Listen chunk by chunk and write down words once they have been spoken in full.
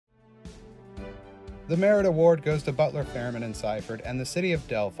The Merit Award goes to Butler, Fairman, and Seifert and the City of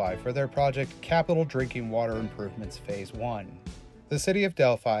Delphi for their project Capital Drinking Water Improvements Phase 1. The City of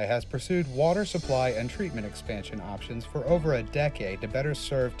Delphi has pursued water supply and treatment expansion options for over a decade to better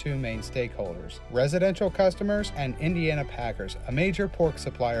serve two main stakeholders: residential customers and Indiana packers, a major pork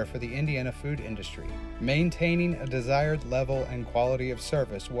supplier for the Indiana food industry. Maintaining a desired level and quality of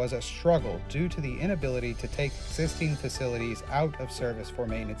service was a struggle due to the inability to take existing facilities out of service for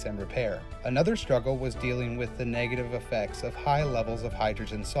maintenance and repair. Another struggle was dealing with the negative effects of high levels of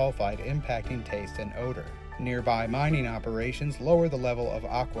hydrogen sulfide impacting taste and odor. Nearby mining operations lower the level of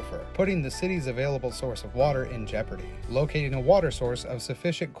aquifer, putting the city's available source of water in jeopardy. Locating a water source of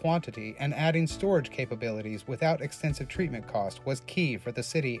sufficient quantity and adding storage capabilities without extensive treatment cost was key for the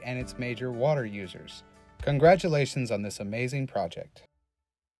city and its major water users. Congratulations on this amazing project.